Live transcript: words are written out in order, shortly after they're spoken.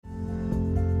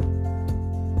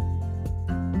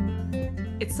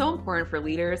It's so important for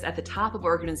leaders at the top of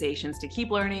organizations to keep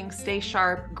learning, stay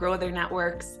sharp, grow their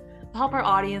networks. To help our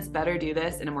audience better do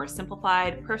this in a more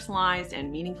simplified, personalized,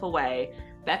 and meaningful way,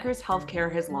 Becker's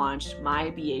Healthcare has launched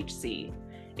My BHC.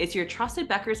 It's your trusted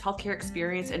Becker's Healthcare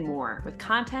experience and more, with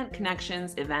content,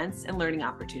 connections, events, and learning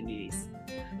opportunities.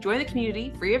 Join the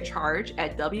community free of charge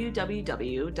at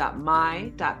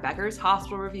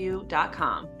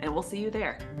www.my.beckershospitalreview.com, and we'll see you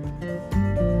there.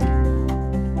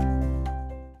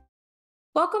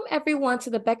 Welcome, everyone, to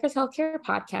the Becker's Healthcare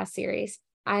podcast series.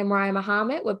 I am Ryan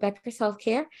Muhammad with Becker's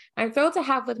Healthcare. I'm thrilled to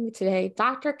have with me today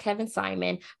Dr. Kevin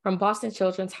Simon from Boston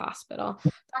Children's Hospital.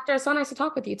 Doctor, it's so nice to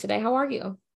talk with you today. How are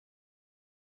you?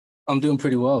 I'm doing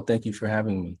pretty well. Thank you for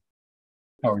having me.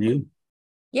 How are you?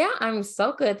 Yeah, I'm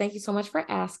so good. Thank you so much for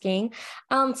asking.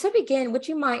 To begin, would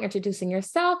you mind introducing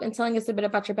yourself and telling us a bit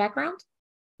about your background?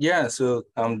 Yeah, so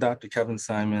I'm Dr. Kevin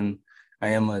Simon. I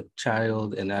am a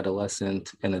child and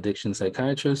adolescent and addiction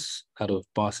psychiatrist out of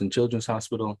Boston Children's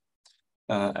Hospital.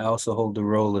 I also hold the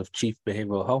role of Chief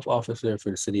Behavioral Health Officer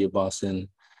for the city of Boston,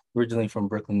 originally from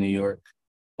Brooklyn, New York,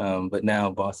 but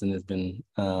now Boston has been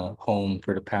home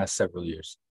for the past several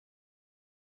years.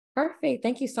 Perfect.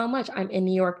 Thank you so much. I'm in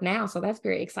New York now, so that's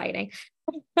very exciting.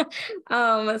 So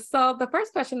the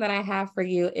first question that I have for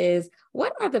you is,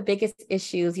 what are the biggest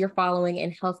issues you're following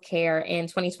in healthcare in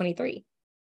 2023?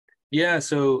 Yeah,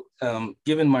 so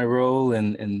given my role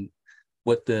and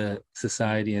what the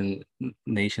society and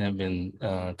nation have been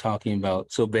talking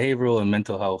about, so behavioral and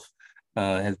mental health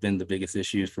has been the biggest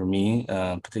issues for me,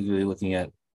 particularly looking at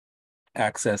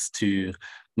access to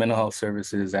mental health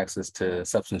services, access to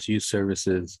substance use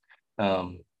services,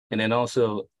 and then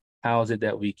also how is it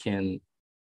that we can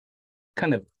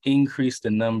kind of increase the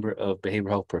number of behavioral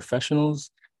health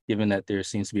professionals, given that there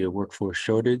seems to be a workforce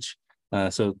shortage.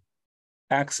 So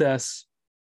access,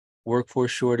 workforce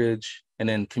shortage, and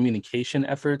then communication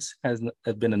efforts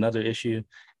have been another issue,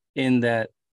 in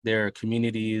that there are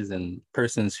communities and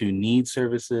persons who need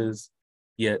services,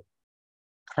 yet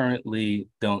currently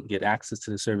don't get access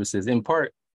to the services. In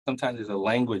part, sometimes there's a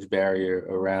language barrier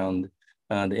around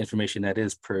the information that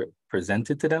is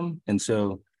presented to them. And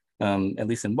so, at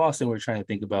least in Boston, we're trying to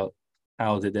think about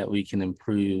how is it that we can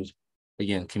improve,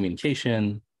 again,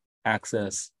 communication,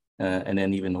 access, and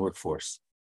then even the workforce.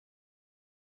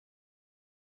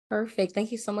 Perfect.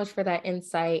 Thank you so much for that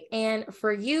insight. And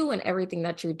for you and everything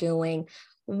that you're doing,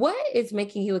 what is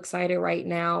making you excited right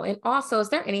now? And also, is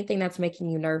there anything that's making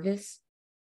you nervous?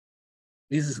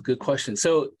 This is a good question.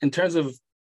 So in terms of,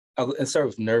 I'll start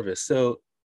with nervous. So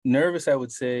nervous, I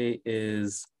would say,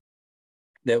 is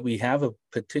that we have a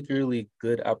particularly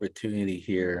good opportunity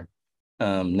here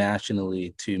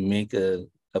nationally to make a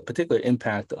particular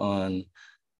impact on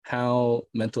how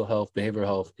mental health, behavioral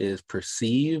health is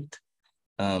perceived,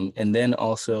 and then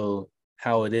also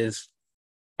how it is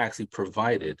actually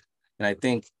provided. And I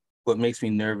think what makes me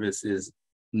nervous is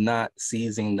not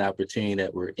seizing the opportunity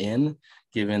that we're in,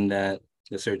 given that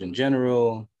the Surgeon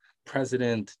General,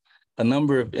 President, a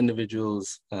number of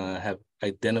individuals have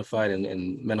identified,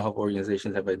 and mental health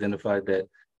organizations have identified, that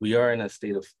we are in a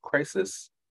state of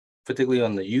crisis, particularly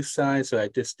on the youth side. So I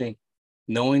just think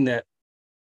knowing that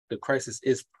the crisis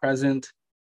is present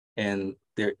and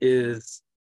there is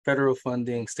federal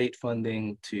funding, state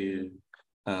funding to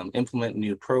implement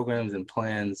new programs and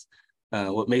plans,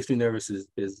 what makes me nervous is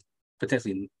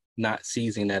potentially not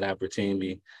seizing that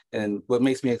opportunity. And what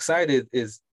makes me excited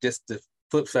is just the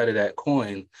flip side of that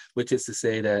coin, which is to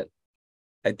say that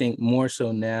I think more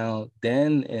so now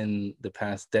than in the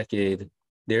past decade,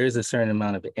 there is a certain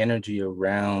amount of energy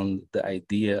around the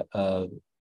idea of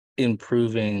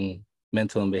improving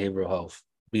mental and behavioral health,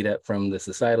 be that from the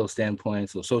societal standpoint,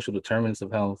 so social determinants of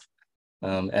health,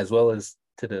 as well as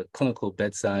to the clinical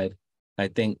bedside. I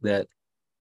think that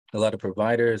a lot of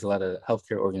providers, a lot of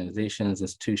healthcare organizations,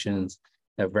 institutions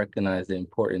have recognized the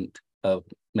importance of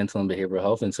mental and behavioral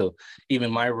health. And so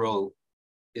even my role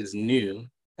is new,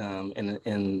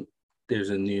 and there's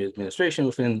a new administration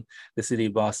within the city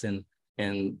of Boston,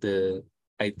 and the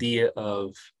idea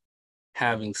of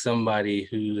having somebody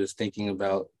who is thinking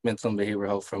about mental and behavioral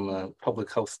health from a public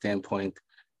health standpoint,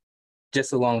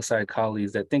 just alongside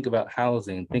colleagues that think about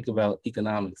housing, think about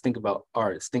economics, think about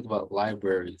arts, think about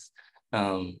libraries.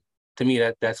 To me,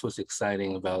 that's what's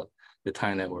exciting about the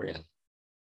time that we're in.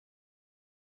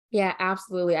 Yeah,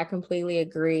 absolutely. I completely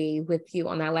agree with you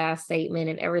on that last statement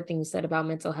and everything you said about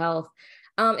mental health.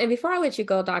 And before I let you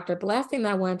go, Doctor, the last thing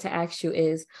that I wanted to ask you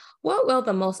is, what will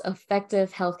the most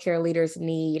effective healthcare leaders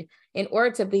need in order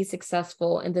to be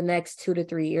successful in the next 2 to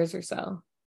 3 years or so?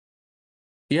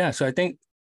 Yeah, so I think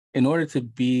in order to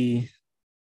be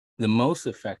the most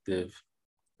effective,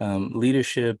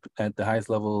 Leadership at the highest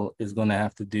level is going to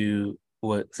have to do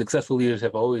what successful leaders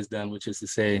have always done, which is to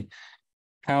say,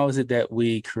 how is it that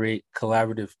we create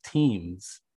collaborative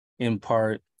teams? In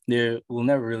part, there will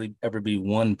never really ever be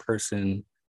one person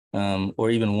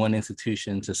or even one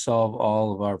institution to solve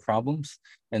all of our problems.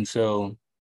 And so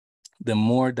the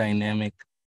more dynamic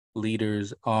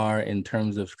leaders are in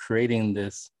terms of creating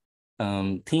this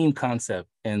team concept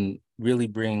and really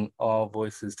bring all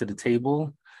voices to the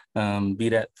table, be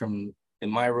that from, in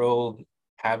my role,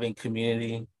 having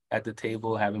community at the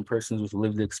table, having persons with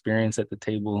lived experience at the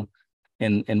table,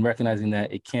 and recognizing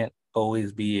that it can't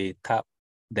always be a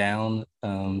top-down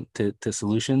to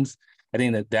solutions. I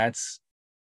think that that's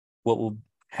what will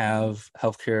have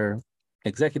healthcare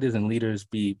executives and leaders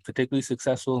be particularly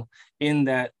successful, in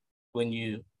that when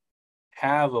you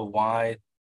have a wide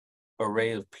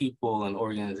array of people and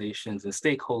organizations and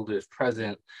stakeholders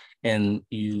present, and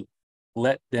you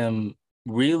let them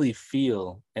really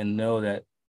feel and know that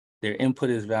their input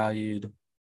is valued,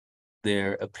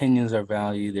 their opinions are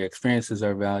valued, their experiences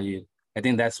are valued, I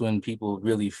think that's when people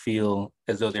really feel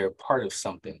as though they're a part of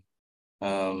something.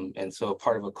 And so a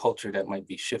part of a culture that might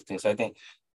be shifting. So I think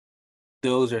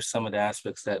those are some of the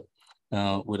aspects that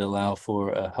would allow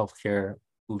for a healthcare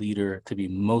leader to be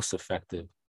most effective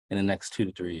in the next 2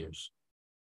 to 3 years.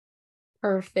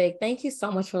 Perfect. Thank you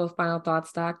so much for those final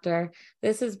thoughts, Doctor.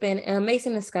 This has been an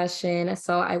amazing discussion.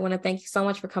 So I want to thank you so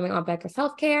much for coming on Becker's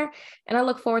Healthcare, and I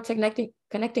look forward to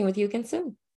connecting with you again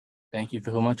soon. Thank you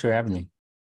so much for having me.